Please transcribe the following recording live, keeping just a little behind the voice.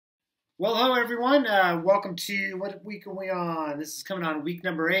Well, hello everyone. Welcome to what week are we on? This is coming on week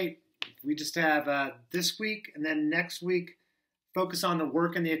number 8. We just have this week and then next week focus on the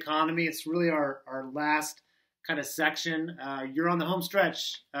work and the economy. It's really our last kind of section. You're on the home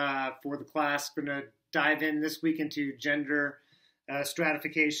stretch for the class. We're going to dive in this week into gender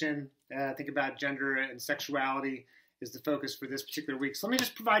stratification. Think about gender and sexuality is the focus for this particular week. So let me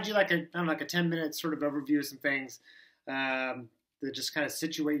just provide you like a 10-minute sort of overview of some things. To just kind of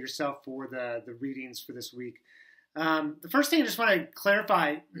situate yourself for the readings for this week. The first thing I just want to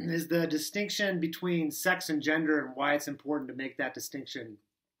clarify is the distinction between sex and gender and why it's important to make that distinction.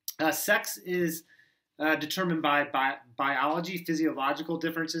 Sex is determined by biology, physiological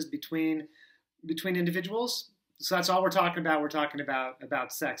differences between individuals. So that's all we're talking about. We're talking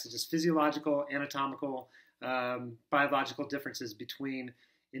about sex. It's just physiological, anatomical, biological differences between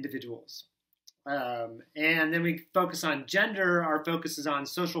individuals. And then we focus on gender. Our focus is on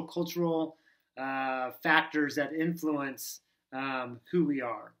social cultural factors that influence who we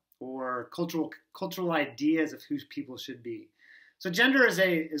are, or cultural ideas of who people should be. So gender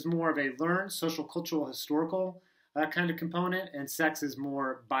is more of a learned social cultural historical kind of component, and sex is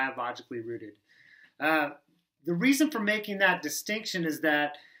more biologically rooted. The reason for making that distinction is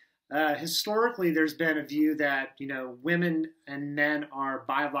that historically, there's been a view that, women and men are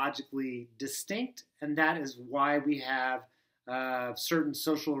biologically distinct, and that is why we have certain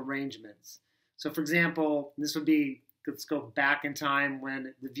social arrangements. So, for example, let's go back in time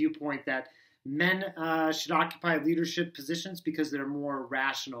when the viewpoint that men should occupy leadership positions because they're more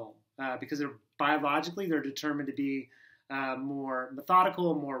rational, because they're determined to be more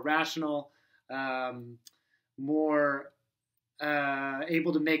methodical, more rational, more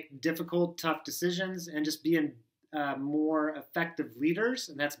able to make difficult, tough decisions, and just being more effective leaders,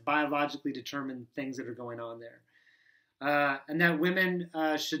 and that's biologically determined things that are going on there. And that women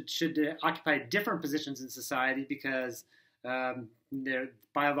should occupy different positions in society because their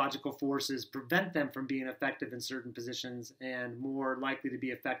biological forces prevent them from being effective in certain positions and more likely to be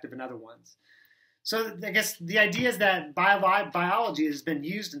effective in other ones. So I guess the idea is that biology has been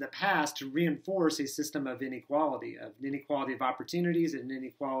used in the past to reinforce a system of inequality of opportunities and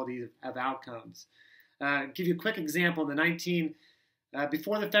inequality of outcomes. Give you a quick example.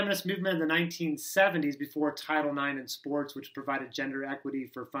 Before the feminist movement in the 1970s, before Title IX in sports, which provided gender equity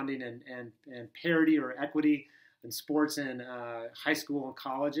for funding and parity or equity in sports in high school and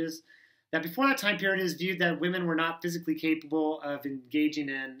colleges, that before that time period, it is viewed that women were not physically capable of engaging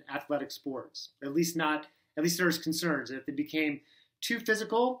in athletic sports. At least there's concerns that if they became too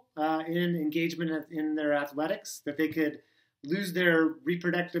physical in engagement in their athletics, that they could lose their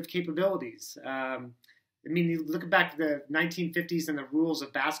reproductive capabilities. You look back to the 1950s and the rules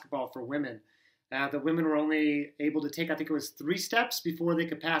of basketball for women. The women were only able to take, I think it was 3 steps before they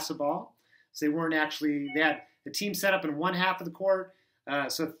could pass a ball. So they had the team set up in one half of the court.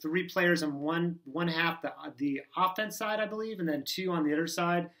 So 3 players on one half, the offense side, I believe, and then 2 on the other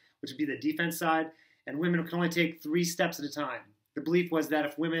side, which would be the defense side. And women could only take 3 steps at a time. The belief was that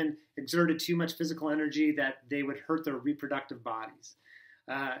if women exerted too much physical energy, that they would hurt their reproductive bodies.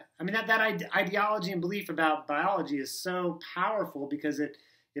 That ideology and belief about biology is so powerful because it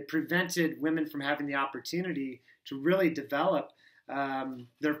prevented women from having the opportunity to really develop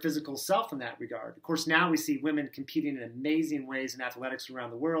their physical self in that regard. Of course, now we see women competing in amazing ways in athletics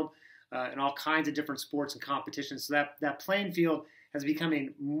around the world, in all kinds of different sports and competitions. So that playing field has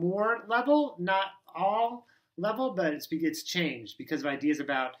becoming more level, not all level, but it's changed because of ideas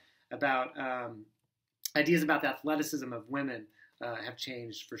about the athleticism of women have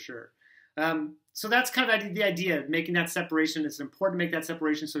changed for sure. So that's kind of the idea of making that separation. It's important to make that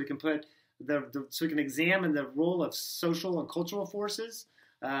separation so we can put so we can examine the role of social and cultural forces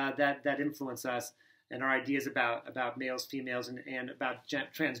that influence us and our ideas about males, females, and about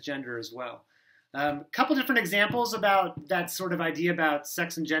transgender as well. A couple different examples about that sort of idea about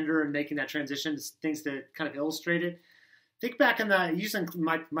sex and gender and making that transition, things to kind of illustrate it. Think back using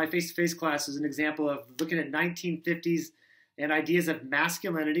my face-to-face class as an example of looking at 1950s and ideas of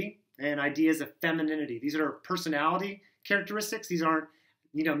masculinity and ideas of femininity. These are personality characteristics. These aren't,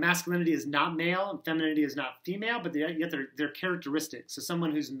 masculinity is not male and femininity is not female, but yet they're characteristics. So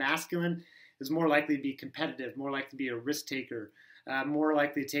someone who's masculine is more likely to be competitive, more likely to be a risk taker, more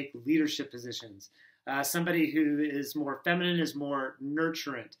likely to take leadership positions. Somebody who is more feminine is more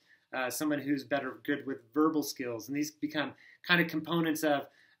nurturant. Someone who's good with verbal skills. And these become kind of components of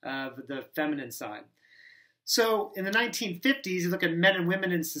the feminine side. So in the 1950s, you look at men and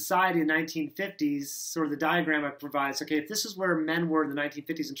women in society in the 1950s, sort of the diagram it provides, okay, if this is where men were in the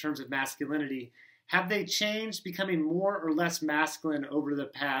 1950s in terms of masculinity, have they changed, becoming more or less masculine over the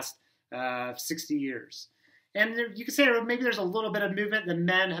past 60 years. And you could say maybe there's a little bit of movement. The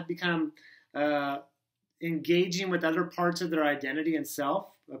men have become engaging with other parts of their identity and self,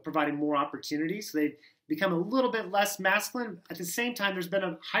 providing more opportunities. So they've become a little bit less masculine. At the same time, there's been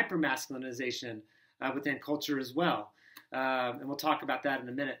a hyper-masculinization within culture as well. And we'll talk about that in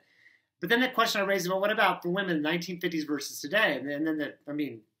a minute. But then the question I raised is, well, what about for women in the 1950s versus today? And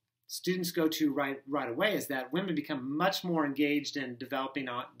then students go to right away is that women become much more engaged in developing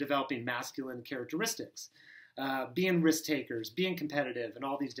masculine characteristics, being risk takers, being competitive, and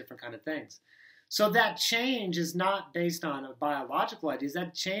all these different kind of things. So that change is not based on biological ideas.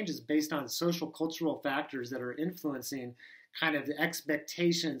 That change is based on social cultural factors that are influencing kind of the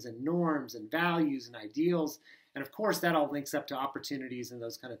expectations and norms and values and ideals. And of course, that all links up to opportunities and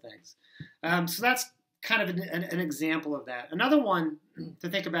those kind of things. So that's kind of an example of that. Another one to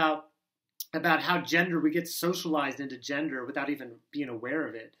think about how gender, we get socialized into gender without even being aware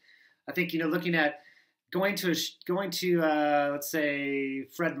of it. I think, looking at going to let's say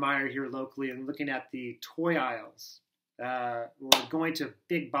Fred Meyer here locally and looking at the toy aisles, or going to a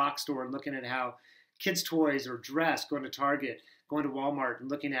big box store and looking at how kids' toys are dressed, going to Target, going to Walmart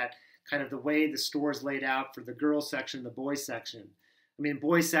and looking at kind of the way the store is laid out for the girls section, the boys section. I mean,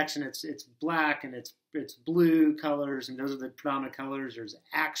 boys section, it's black and it's blue colors, and those are the predominant colors. There's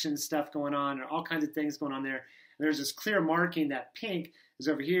action stuff going on, and all kinds of things going on there. And there's this clear marking that pink is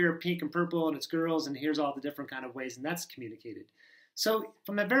over here, pink and purple, and it's girls, and here's all the different kind of ways, and that's communicated. So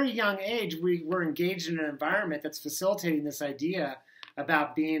from a very young age, we're engaged in an environment that's facilitating this idea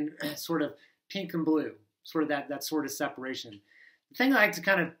about being sort of pink and blue, sort of that sort of separation. The thing I like to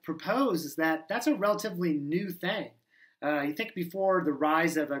kind of propose is that that's a relatively new thing. You think before the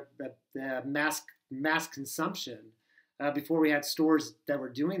rise of mass consumption, before we had stores that were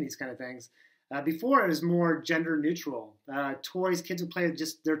doing these kind of things, before it was more gender neutral. Toys, kids would play with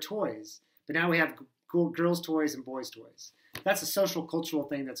just their toys. But now we have girls' toys and boys' toys. That's a social cultural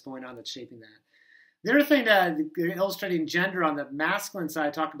thing that's going on that's shaping that. The other thing that illustrating gender on the masculine side,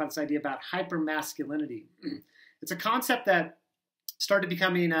 I talk about this idea about hypermasculinity. It's a concept that started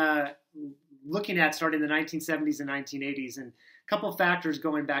becoming, looking at starting in the 1970s and 1980s, and a couple of factors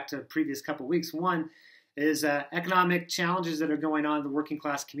going back to the previous couple of weeks. One is economic challenges that are going on in the working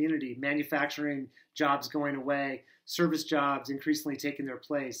class community, manufacturing jobs going away, service jobs increasingly taking their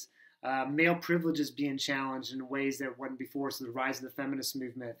place, male privileges being challenged in ways that weren't before, so the rise of the feminist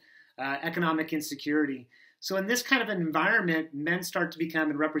movement, economic insecurity. So in this kind of an environment, men start to become,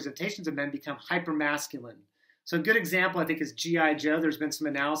 and representations of men become hypermasculine. So a good example, I think, is G.I. Joe. There's been some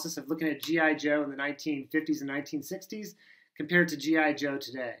analysis of looking at G.I. Joe in the 1950s and 1960s compared to G.I. Joe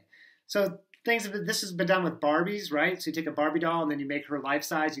today. So this has been done with Barbies, right? So you take a Barbie doll and then you make her life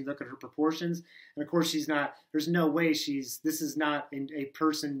size, you look at her proportions, and of course there's no way this is not a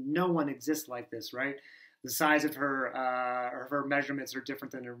person, no one exists like this, right? The size of her measurements are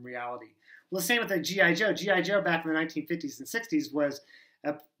different than in reality. Well, the same with the G.I. Joe. G.I. Joe back in the 1950s and 60s was,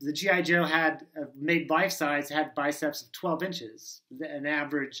 the G.I. Joe had made life size, had biceps of 12 inches,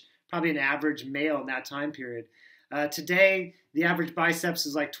 probably an average male in that time period. Today, the average biceps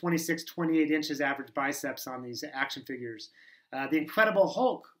is like 26, 28 inches average biceps on these action figures. The Incredible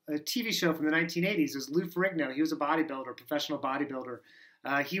Hulk, a TV show from the 1980s, was Lou Ferrigno. He was a bodybuilder, professional bodybuilder.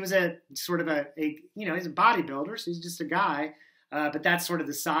 He was he's a bodybuilder, so he's just a guy, but that's sort of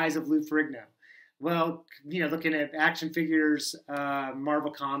the size of Lou Ferrigno. Well, looking at action figures,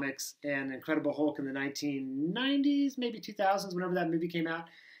 Marvel Comics, and Incredible Hulk in the 1990s, maybe 2000s, whenever that movie came out,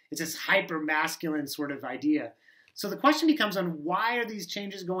 it's this hyper-masculine sort of idea. So the question becomes on why are these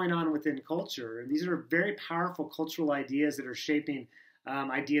changes going on within culture? And these are very powerful cultural ideas that are shaping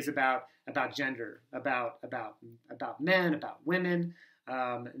ideas about gender, about men, about women,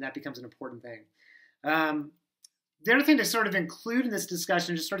 and that becomes an important thing. The other thing to sort of include in this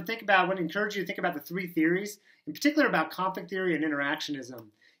discussion, just sort of I want to encourage you to think about the three theories, in particular about conflict theory and interactionism.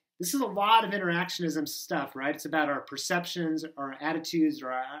 This is a lot of interactionism stuff, right? It's about our perceptions, our attitudes,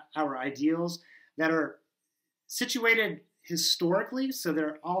 or our ideals that are situated historically, so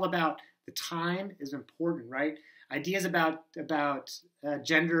they're all about the time is important, right? Ideas about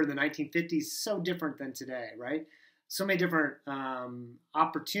gender in the 1950s, so different than today, right? So many different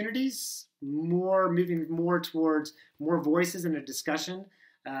opportunities, moving more towards more voices in a discussion,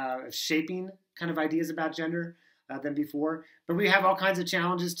 shaping kind of ideas about gender than before. But we have all kinds of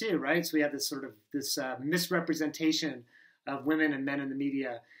challenges too, right? So we have this misrepresentation of women and men in the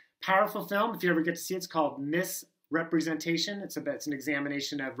media. Powerful film, if you ever get to see it, it's called Misrepresentation. It's an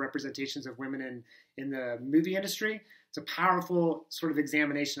examination of representations of women in the movie industry. It's a powerful sort of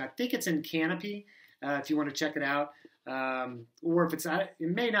examination. I think it's in Canopy, if you want to check it out. or if it's it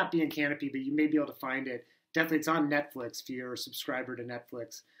may not be in Canopy, but you may be able to find it. Definitely, it's on Netflix if you're a subscriber to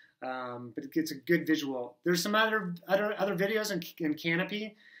Netflix. But it gets a good visual. There's some other videos in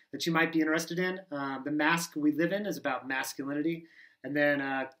Canopy that you might be interested in. The Mask We Live In is about masculinity, and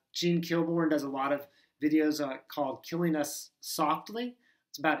then Gene Kilborn does a lot of videos called Killing Us Softly.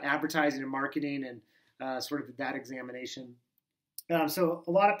 It's about advertising and marketing and sort of that examination. So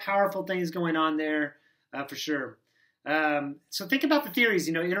a lot of powerful things going on there for sure. So think about the theories,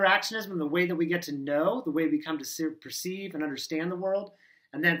 interactionism and the way that we get to know, the way we come to perceive and understand the world.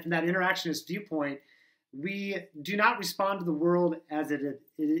 And then from that interactionist viewpoint, we do not respond to the world as it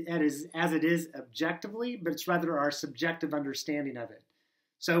is objectively, but it's rather our subjective understanding of it.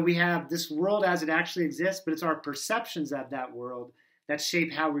 So we have this world as it actually exists, but it's our perceptions of that world that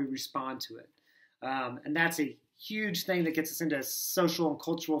shape how we respond to it. And that's a huge thing that gets us into social and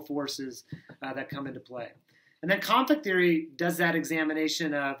cultural forces that come into play. And then conflict theory does that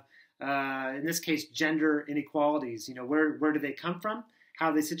examination of, in this case, gender inequalities. Where do they come from? How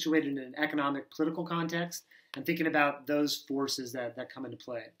are they situated in an economic, political context? And thinking about those forces that come into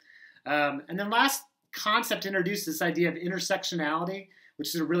play. And then last concept introduced this idea of intersectionality,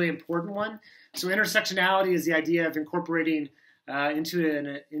 which is a really important one. So intersectionality is the idea of incorporating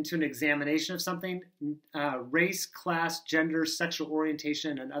into an examination of something, race, class, gender, sexual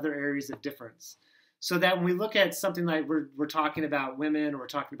orientation, and other areas of difference. So that when we look at something like we're talking about women, or we're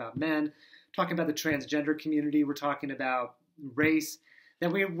talking about men, talking about the transgender community, we're talking about race,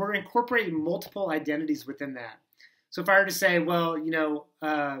 that we're incorporating multiple identities within that. So if I were to say, well,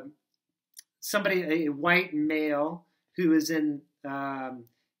 a white male who is in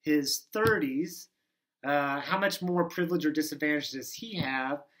his 30s, how much more privilege or disadvantage does he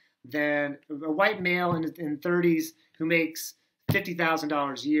have than a white male in 30s who makes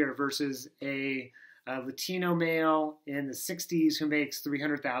 $50,000 a year versus a Latino male in the 60s who makes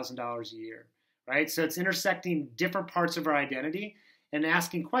 $300,000 a year, right? So it's intersecting different parts of our identity and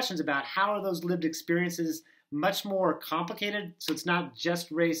asking questions about how are those lived experiences much more complicated. So it's not just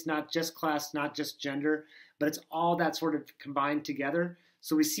race, not just class, not just gender, but it's all that sort of combined together.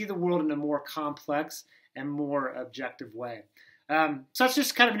 So we see the world in a more complex and more objective way. So that's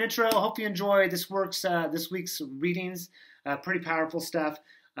just kind of an intro. I hope you enjoy this week's readings. Pretty powerful stuff.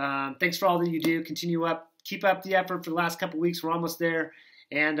 Thanks for all that you do. Keep up the effort for the last couple weeks. We're almost there.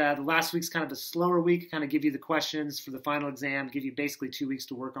 And the last week's kind of a slower week, kind of give you the questions for the final exam, give you basically 2 weeks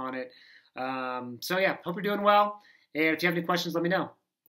to work on it. So yeah, hope you're doing well. And if you have any questions, let me know.